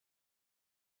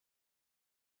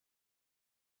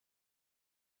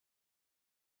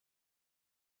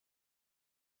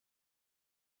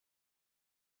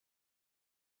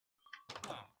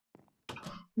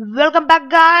Welcome back,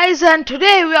 guys, and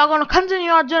today we are going to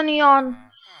continue our journey on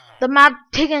the map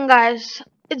taking, guys.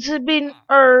 It's been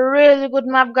a really good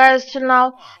map, guys, till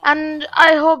now, and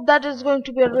I hope that is going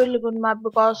to be a really good map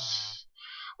because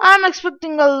I'm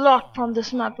expecting a lot from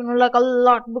this map, like a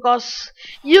lot, because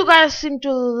you guys seem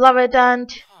to love it,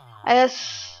 and I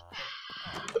guess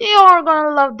you're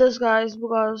gonna love this, guys,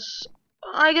 because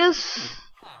I guess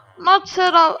not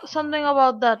said something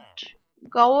about that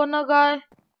governor guy,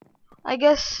 I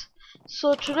guess.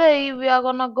 So today we are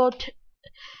gonna go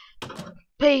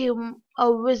pay him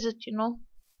a visit.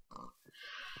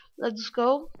 Let's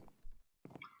go.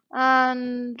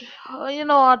 And you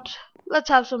know what? Let's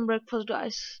have some breakfast,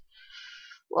 guys.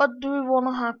 What do we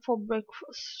wanna have for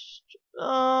breakfast?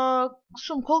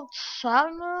 Some cooked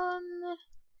salmon.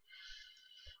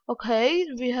 Okay,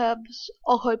 we have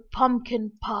okay,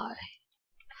 pumpkin pie.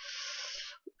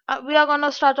 We are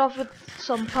gonna start off with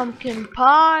some pumpkin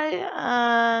pie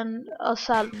and a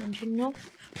salmon.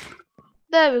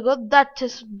 There we go. That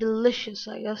is delicious,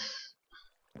 I guess.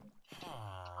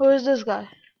 Who is this guy?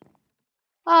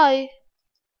 Hi,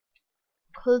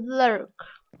 clerk.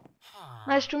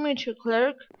 Nice to meet you,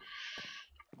 clerk.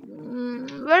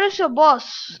 Where is your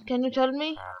boss? Can you tell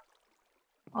me?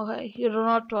 Okay, you do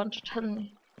not want to tell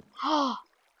me.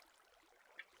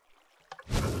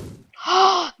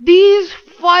 These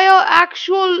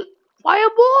actual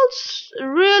fireballs?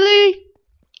 Really?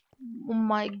 Oh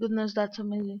my goodness, that's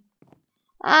amazing.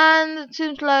 And it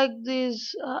seems like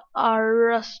these are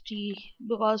rusty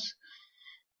because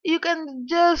you can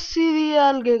just see the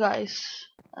algae, guys.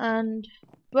 And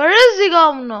where is the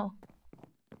governor?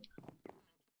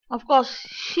 Of course,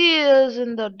 she is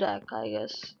in the deck, I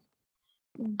guess.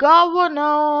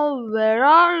 Governor, where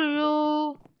are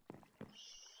you?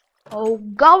 Oh,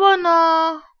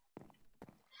 governor,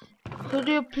 could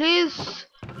you please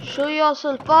show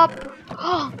yourself up?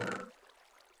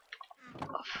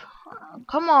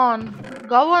 Come on,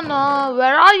 governor,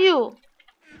 where are you?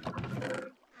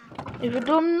 If you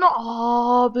don't know,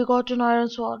 oh, we got an iron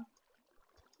sword.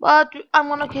 But I'm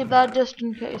gonna keep that just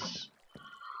in case.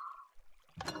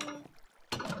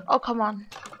 Oh, come on.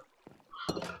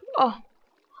 Oh,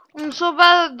 I'm so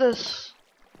bad at this.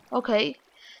 Okay,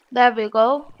 there we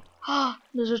go.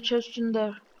 There's a chest in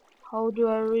there. How do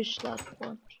I reach that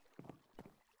point?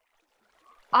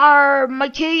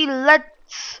 Mighty, let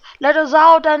us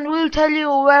out and we'll tell you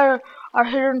where our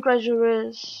hidden treasure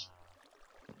is.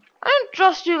 I don't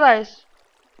trust you guys.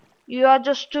 You are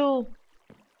just too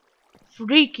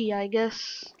freaky, I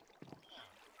guess.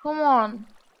 Come on.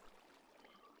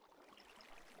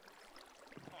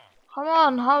 Come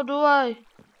on, how do I?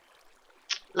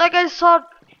 Like I saw.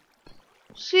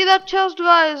 See that chest,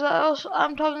 guys?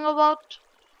 I'm talking about.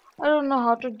 I don't know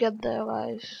how to get there,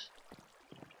 guys.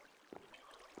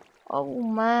 Oh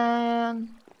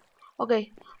man.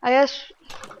 Okay, I guess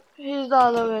he's the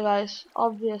other way, guys.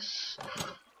 Obvious.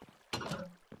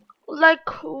 Like,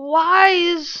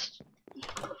 why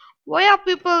are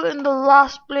people in the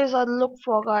last place I look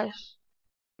for, guys?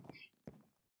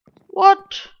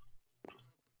 What?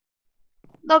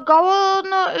 The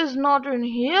governor is not in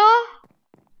here?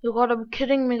 You gotta be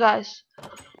kidding me, guys.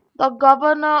 The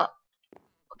governor,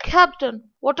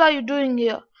 Captain, what are you doing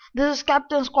here? This is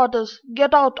Captain's quarters.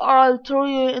 Get out or I'll throw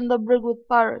you in the brig with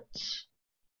pirates.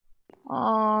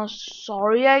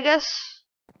 Sorry, I guess.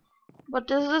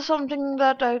 But is this something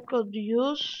that I could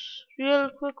use real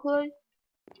quickly?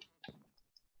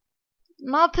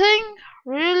 Nothing?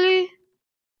 Really?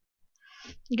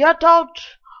 Get out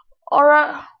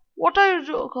or what are you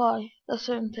doing? Okay, the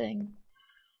same thing.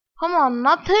 Come on,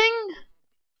 nothing?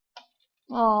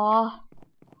 Aw,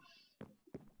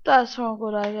 that's not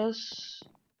good, I guess.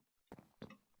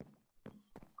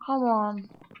 Come on.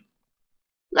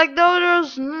 Like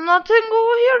there's nothing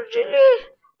over here, really?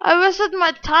 I wasted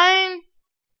my time.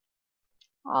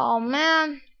 Oh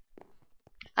man.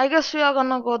 I guess we are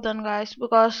gonna go then, guys,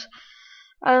 because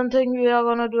I don't think we are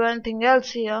gonna do anything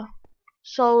else here.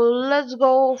 So let's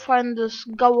go find this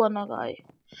governor guy.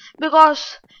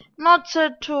 Because not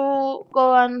said to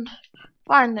go and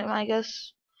find him, I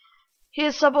guess. He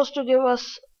is supposed to give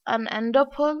us an ender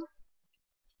pearl.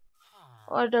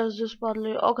 What does this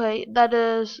partly? Okay, that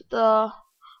is the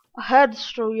head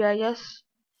story, I guess.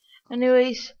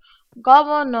 Anyways,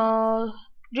 governor.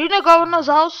 Do you know governor's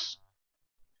house?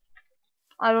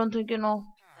 I don't think you know.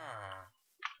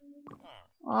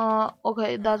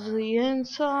 Okay, that's the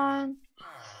inside.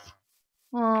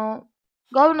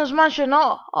 Governor's mansion.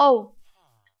 Oh,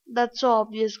 that's so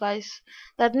obvious, guys.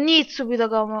 That needs to be the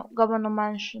governor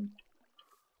mansion.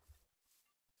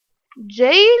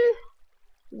 Jail?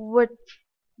 What?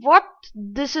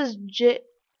 This is jail.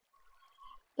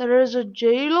 There is a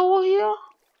jail over here.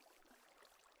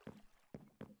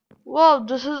 Wow,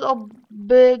 this is a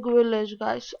big village,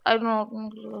 guys. I don't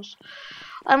know.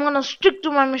 I'm gonna stick to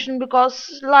my mission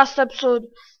because last episode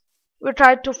we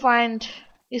tried to find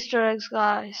Easter eggs,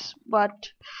 guys, but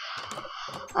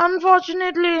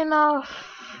unfortunately enough,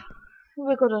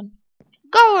 we couldn't.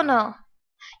 Governor!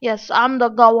 Yes, I'm the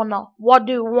governor. What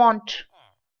do you want?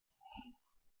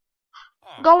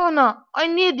 Governor, I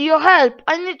need your help.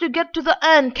 I need to get to the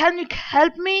end. Can you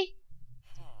help me?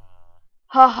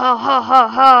 Ha ha ha ha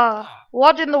ha.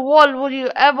 What in the world would you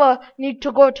ever need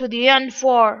to go to the end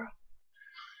for?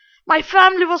 My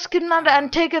family was kidnapped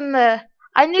and taken there.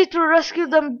 I need to rescue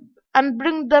them and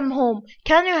bring them home.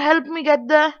 Can you help me get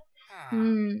there?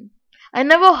 I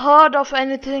never heard of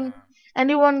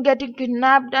anyone getting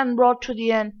kidnapped and brought to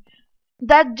the end.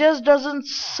 That just doesn't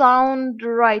sound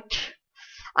right.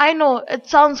 I know it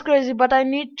sounds crazy, but I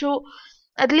need to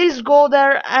at least go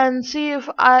there and see if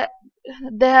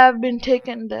they have been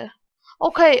taken there.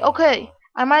 Okay,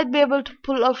 I might be able to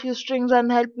pull a few strings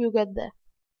and help you get there.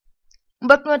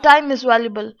 But my time is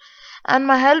valuable, and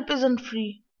my help isn't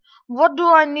free. What do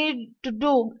I need to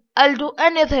do? I'll do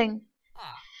anything.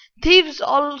 Thieves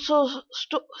also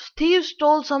thieves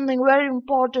stole something very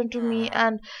important to me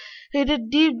and hid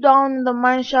it deep down in the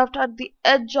mine shaft at the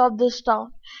edge of this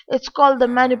town. It's called the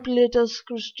Manipulator's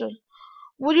Crystal.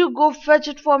 Will you go fetch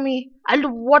it for me? I'll do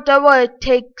whatever it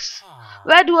takes.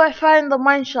 Where do I find the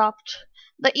mine shaft?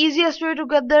 The easiest way to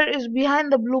get there is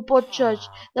behind the Blueport Church.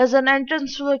 There's an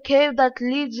entrance to a cave that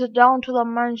leads down to the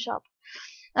mine shaft.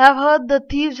 I've heard the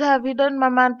thieves have hidden my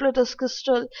manipulator's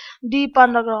crystal deep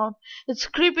underground. It's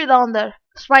creepy down there.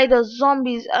 Spiders,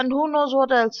 zombies, and who knows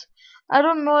what else. I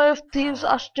don't know if thieves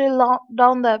are still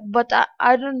down there, but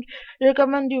I don't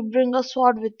recommend you bring a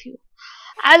sword with you.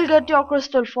 I'll get your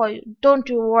crystal for you. Don't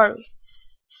you worry.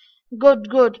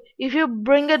 Good. If you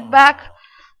bring it back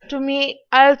to me,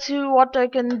 I'll see what I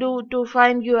can do to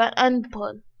find you an end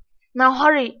pearl. Now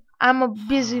hurry. I'm a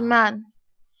busy man.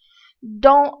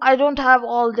 I don't have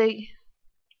all day.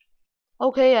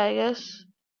 Okay, I guess.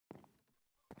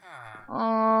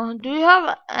 Do you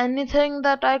have anything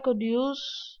that I could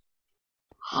use?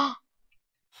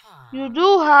 You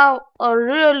do have a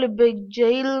really big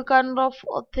jail kind of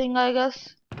a thing, I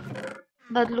guess.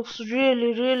 That looks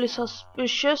really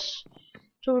suspicious,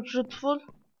 to be truthful.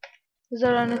 Is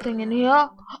there anything in here?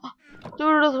 To be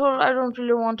truthful, I don't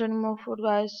really want any more food,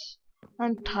 guys.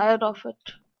 I'm tired of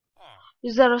it.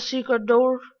 Is there a secret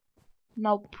door?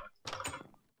 Nope.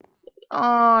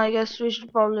 I guess we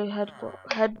should probably head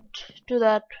to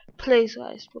that place,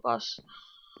 guys, because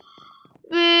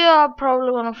we are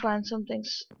probably gonna find some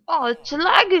things. Oh, it's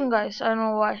lagging, guys. I don't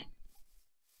know why.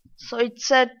 So it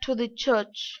said to the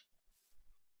church.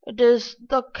 It is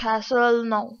the castle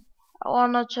now. I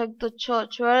wanna check the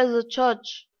church. Where is the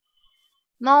church?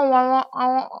 No,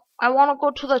 I wanna go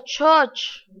to the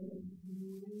church.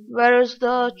 Where is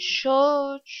the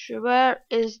church? Where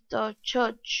is the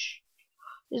church?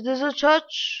 Is this a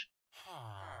church?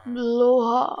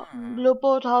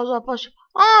 Blueport House Apache.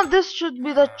 Ah, this should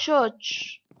be the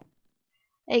church.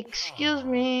 Excuse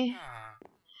me.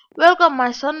 Welcome,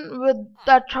 my son. With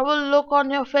that troubled look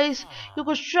on your face, you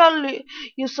could surely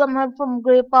use some help from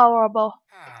Great Power above.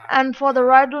 And for the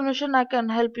right donation, I can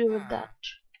help you with that.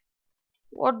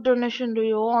 What donation do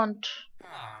you want?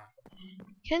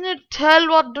 Can you tell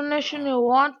what donation you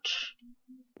want?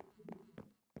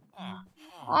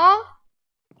 Huh?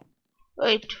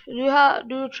 Wait, do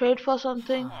you trade for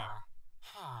something?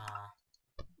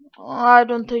 I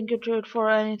don't think you trade for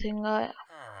anything.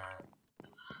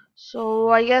 So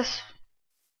I guess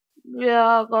we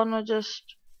are gonna just.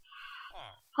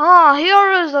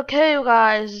 Here is the cave,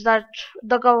 guys, that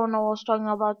the governor was talking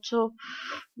about. So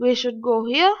we should go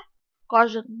here.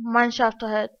 Caution, mine shaft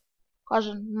ahead.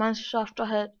 Caution, mine shaft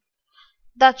ahead.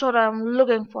 That's what I'm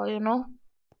looking for, you know.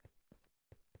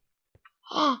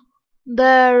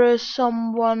 There is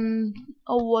someone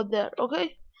over there.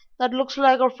 Okay, that looks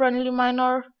like a friendly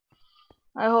miner.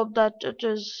 I hope that it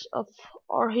is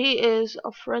or he is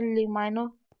a friendly miner.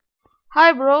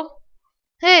 Hi, bro.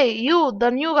 Hey, you, the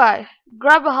new guy.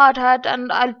 Grab a hard hat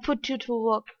and I'll put you to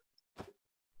work.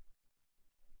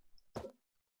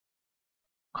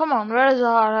 Come on, where is the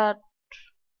hard hat?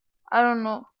 I don't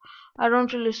know. I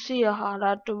don't really see a hard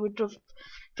hat, to be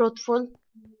truthful.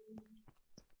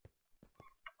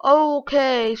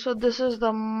 Okay, so this is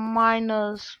the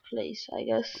miner's place, I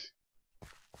guess.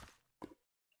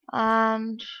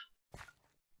 And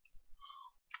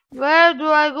where do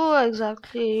I go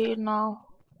exactly now?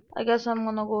 I guess I'm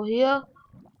gonna go here.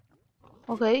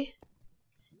 Okay,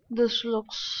 this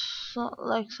looks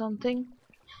like something.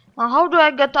 Now how do I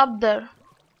get up there?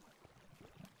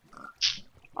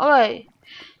 Okay,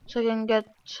 so I can get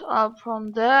up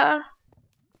from there.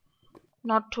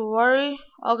 Not to worry.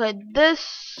 Okay,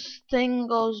 this thing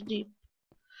goes deep.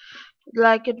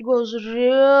 Like it goes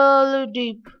really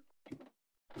deep.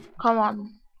 Come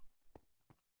on.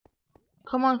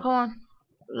 Come on, come on.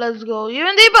 Let's go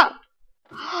even deeper.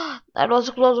 That was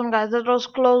a close one, guys. That was a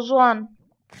close one.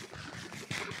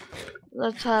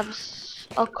 Let's have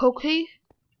a cookie.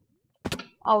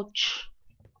 Ouch.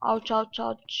 Ouch, ouch,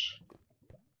 ouch.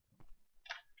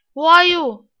 Who are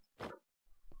you?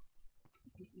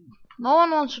 No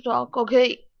one wants to talk.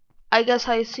 Okay. I guess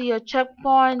I see a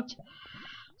checkpoint.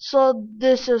 So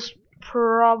this is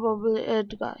probably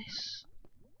it, guys.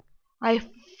 I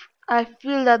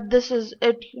feel that this is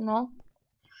it, you know.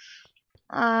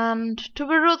 And to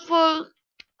be truthful,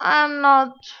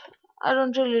 I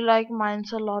don't really like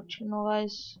mines a lot, you know,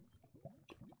 guys.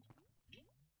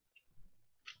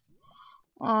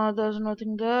 There's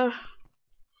nothing there.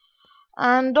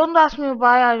 And don't ask me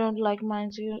why I don't like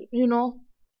mines, you know.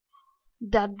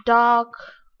 They're dark,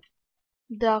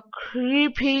 they're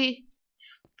creepy,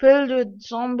 filled with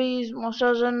zombies,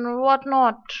 monsters, and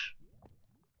whatnot.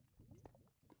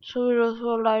 So we just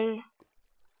were like,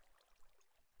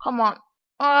 come on.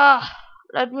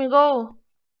 Let me go.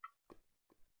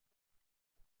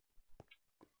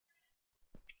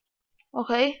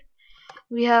 Okay,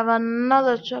 we have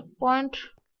another checkpoint.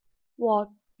 What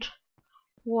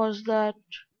was that?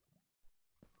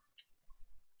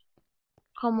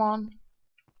 Come on.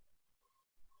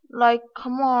 Like,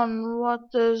 come on,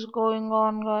 what is going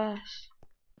on, guys?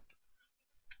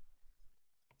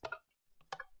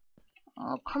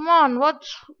 Oh, come on,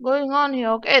 what's going on here?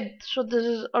 Okay, so this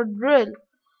is a drill,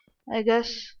 I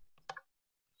guess.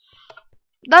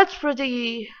 That's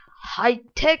pretty high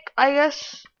tech, I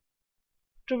guess,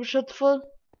 to be truthful,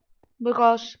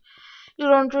 because you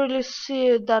don't really see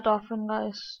it that often,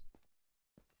 guys.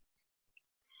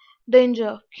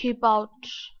 Danger, keep out.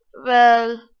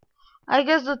 Well, I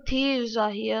guess the thieves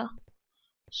are here,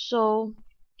 so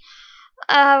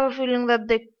I have a feeling that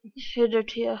they hid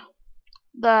it here.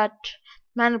 That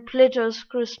manipulator's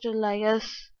crystal, I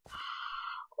guess.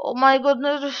 Oh my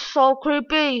goodness, this is so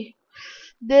creepy.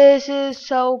 This is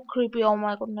so creepy. Oh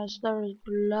my goodness, there is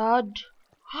blood.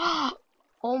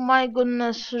 Oh my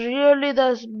goodness, really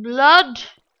there's blood?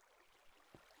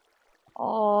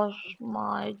 Oh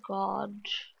my god.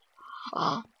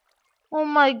 Oh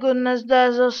my goodness,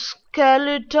 there's a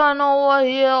skeleton over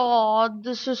here. Oh,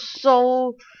 this is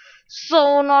so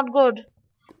not good.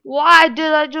 Why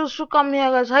did I choose to come here,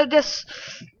 guys? I guess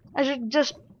I should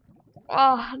just...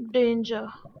 danger.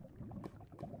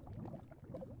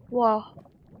 Wow.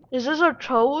 Is this a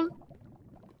troll?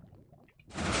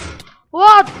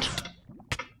 What?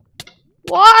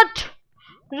 What?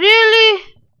 Really?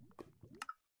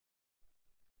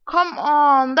 Come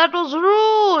on, that was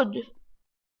rude.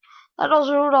 That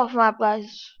was rude of map,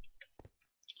 guys.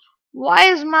 Why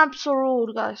is map so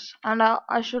rude, guys? And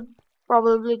I should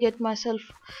probably get myself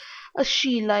a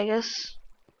shield, I guess.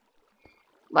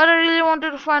 But I really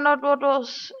wanted to find out what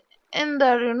was in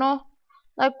there, you know?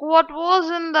 Like, what was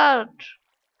in that?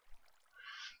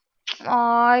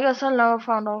 I guess I'll never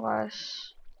find out,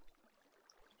 guys.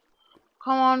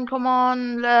 Come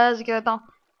on, let's get down.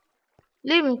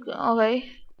 Leave me,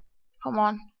 okay. Come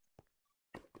on.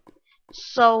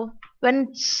 So, when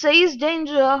it says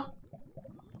danger,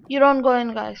 you don't go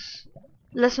in, guys.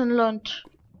 Lesson learned.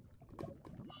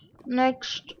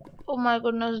 Next. Oh my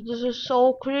goodness, this is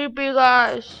so creepy,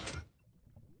 guys.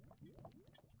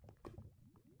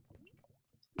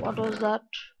 What was that?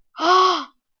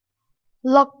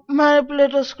 Luck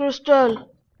manipulator's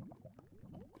crystal.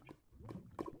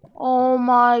 Oh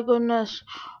my goodness.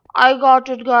 I got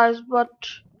it, guys, but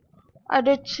I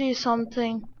did see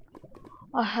something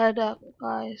ahead,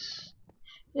 guys.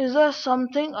 Is there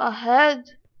something ahead?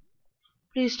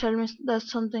 Please tell me there's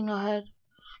something ahead,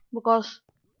 because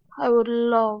I would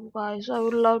love, guys, I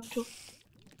would love to.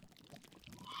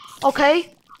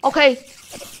 Okay, okay,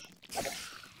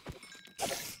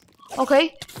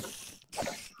 okay.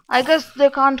 I guess they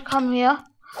can't come here.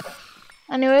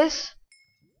 Anyways,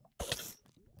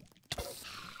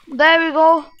 there we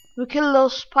go. We kill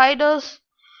those spiders,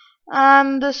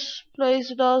 and this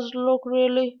place does look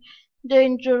really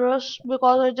dangerous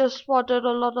because I just spotted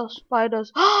a lot of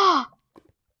spiders.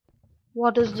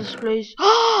 What is this place?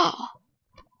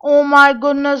 Oh my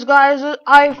goodness, guys,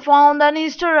 I found an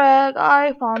Easter egg.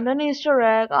 I found an Easter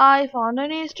egg. I found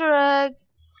an Easter egg.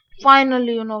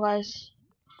 Finally, you know, guys.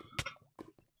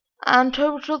 And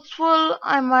to be truthful,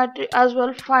 I might as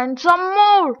well find some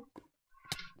more.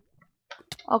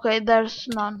 Okay, there's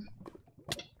none.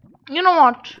 You know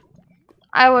what?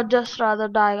 I would just rather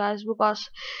die, guys, because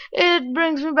it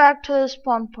brings me back to the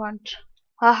spawn point.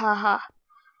 Ha ha ha.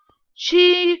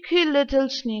 Cheeky little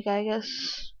sneak, I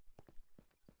guess.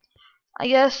 I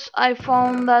guess I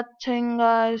found that thing,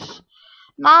 guys.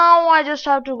 Now I just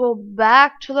have to go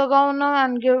back to the governor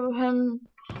and give him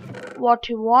what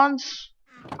he wants.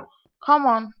 Come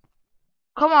on.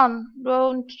 Come on.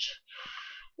 Don't.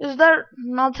 Is there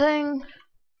nothing?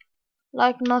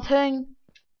 Like nothing?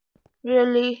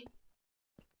 Really?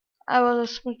 I was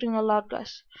expecting a lot,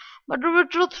 guys. But to be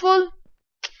truthful,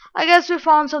 I guess we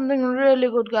found something really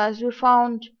good, guys. We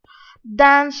found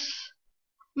dance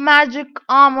magic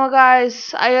armor,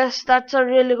 guys. I guess that's a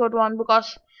really good one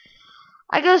because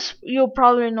I guess you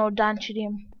probably know Dan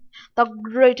Chidim, the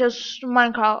greatest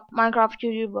Minecraft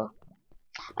YouTuber.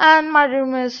 And my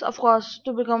dream is, of course,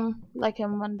 to become like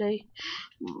him one day.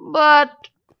 But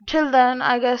till then,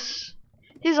 I guess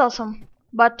he's awesome.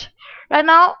 But right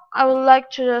now, I would like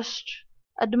to just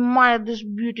admire this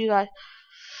beauty, guys.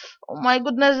 Oh my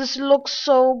goodness, this looks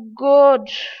so good.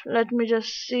 Let me just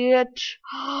see it.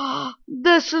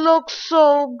 This looks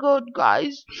so good,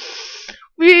 guys.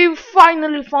 We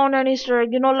finally found an Easter egg.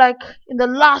 You know, like in the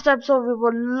last episode, we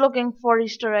were looking for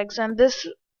Easter eggs, and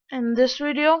in this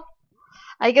video,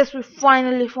 I guess we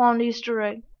finally found Easter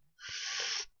egg.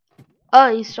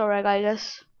 Easter egg, I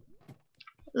guess.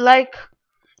 Like,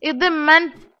 if they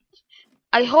meant,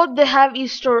 I hope they have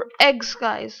Easter eggs,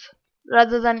 guys,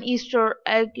 rather than Easter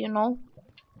egg, you know.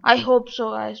 I hope so,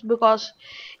 guys, because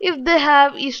if they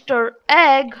have Easter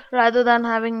egg rather than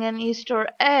having an Easter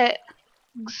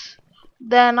eggs,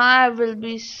 then I will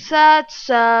be sad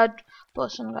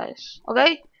person, guys.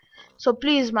 Okay? So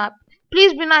please, map,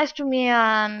 please be nice to me,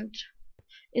 and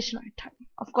it's night time.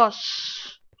 Of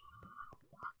course,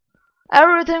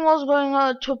 everything was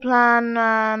going to plan,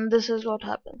 and this is what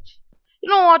happens. You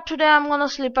know what? Today I'm gonna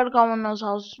sleep at Governor's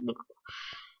house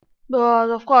because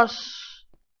of course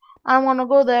I'm gonna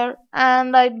go there,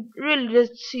 and I really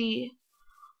did see,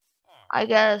 I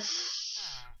guess,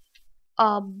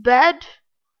 a bed.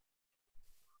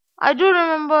 I do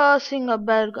remember seeing a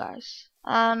bed, guys.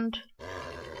 And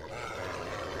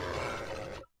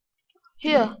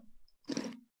here,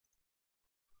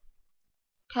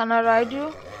 can I ride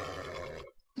you?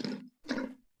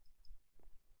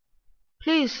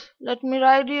 Please, let me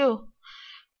ride you.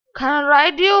 Can I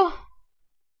ride you?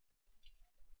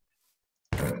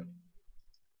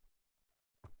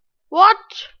 What?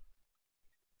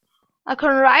 I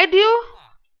can ride you?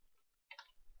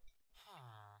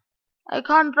 I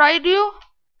can't ride you?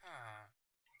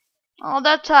 Oh,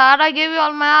 that's sad. I gave you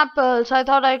all my apples. I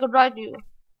thought I could ride you.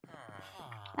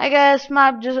 I guess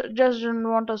map just didn't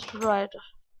want us to ride.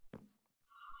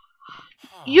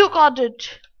 You got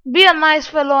it. Be a nice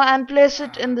fellow and place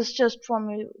it in this chest for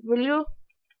me, will you?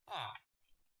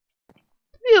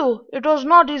 Phew, it was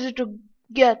not easy to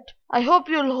get. I hope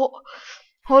you'll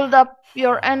hold up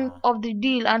your end of the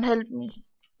deal and help me.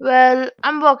 Well,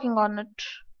 I'm working on it.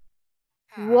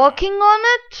 Working on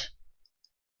it?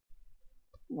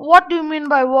 What do you mean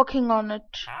by working on it?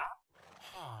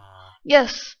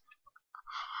 Yes,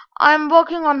 I'm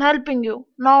working on helping you.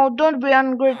 Now don't be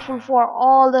ungrateful for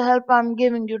all the help I'm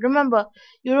giving you. Remember,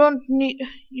 you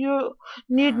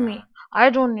need me. I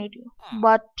don't need you.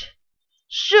 But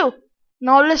shoo.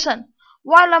 Now listen.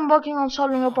 While I'm working on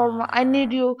solving a problem, I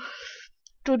need you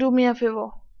to do me a favor.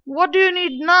 What do you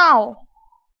need now?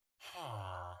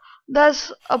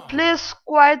 There's a place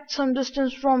quite some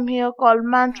distance from here called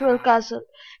Mantrel Castle.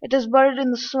 It is buried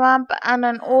in the swamp and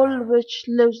an old witch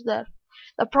lives there.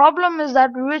 The problem is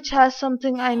that witch has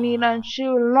something I need and she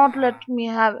will not let me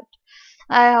have it.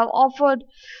 I have offered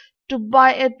to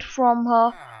buy it from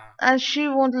her and she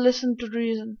won't listen to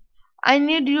reason. I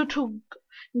need you to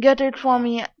get it for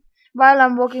me while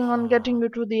I'm working on getting you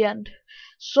to the end.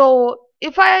 So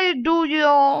if I do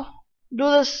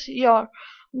this, you're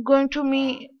going to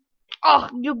me. Oh,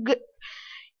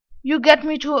 you get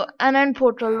me to an end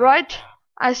portal, right?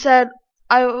 I said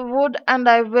I would and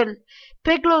I will.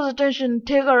 Pay close attention.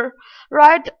 Take a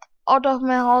right out of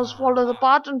my house. Follow the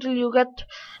path until you get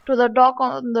to the dock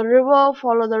on the river.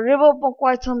 Follow the river for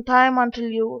quite some time until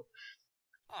you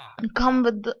come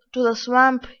to the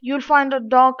swamp. You'll find a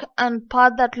dock and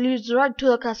path that leads right to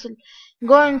the castle.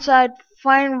 Go inside,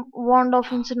 find wand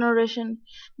of incineration.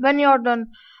 When you're done,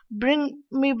 bring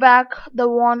me back the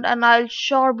wand and I'll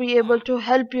sure be able to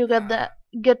help you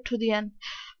get to the end.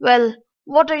 Well,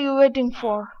 what are you waiting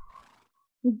for?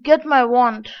 Get my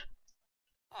wand.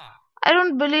 I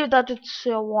don't believe that it's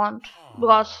your wand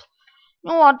because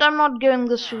you know what, I'm not giving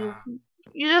this to you.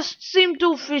 You just seem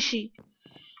too fishy.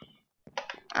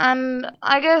 And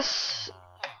I guess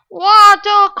what?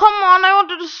 Oh, come on! I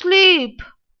wanted to sleep.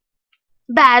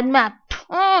 Bad map.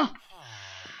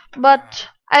 But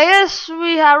I guess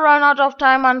we have run out of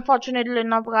time, unfortunately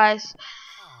enough, guys.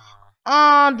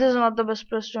 This is not the best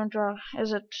place to intro,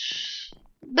 is it?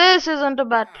 This isn't a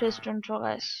bad place to intro,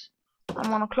 guys. I'm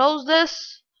gonna close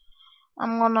this.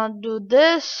 I'm gonna do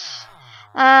this.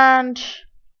 And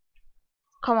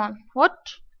come on, what?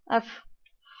 F.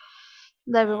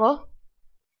 There we go.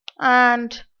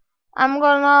 And I'm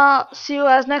gonna see you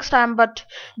guys next time, but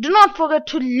do not forget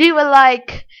to leave a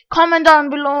like, comment down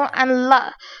below, and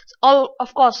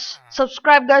of course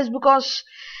subscribe, guys, because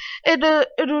it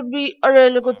would be a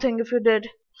really good thing if you did.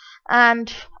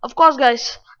 And of course,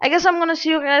 guys, I guess I'm gonna see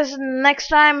you guys next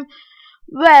time,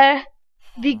 where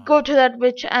we go to that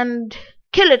witch and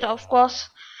kill it, of course,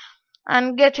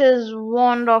 and get his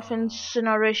wand of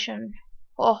incineration.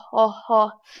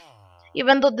 Oh.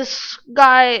 Even though this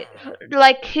guy,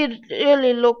 like, he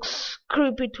really looks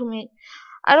creepy to me,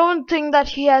 I don't think that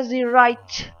he has the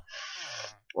right,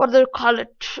 what do they call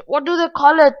it? What do they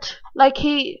call it? Like,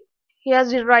 he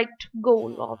has the right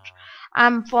goal, or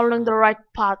I'm following the right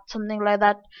path, something like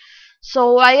that.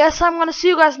 So I guess I'm gonna see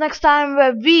you guys next time,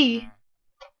 where we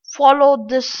follow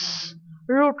this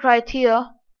route right here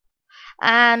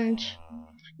and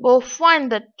go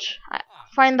find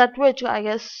that witch, I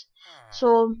guess.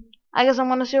 So I guess I'm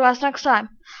gonna see you guys next time.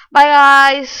 Bye,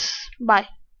 guys. Bye.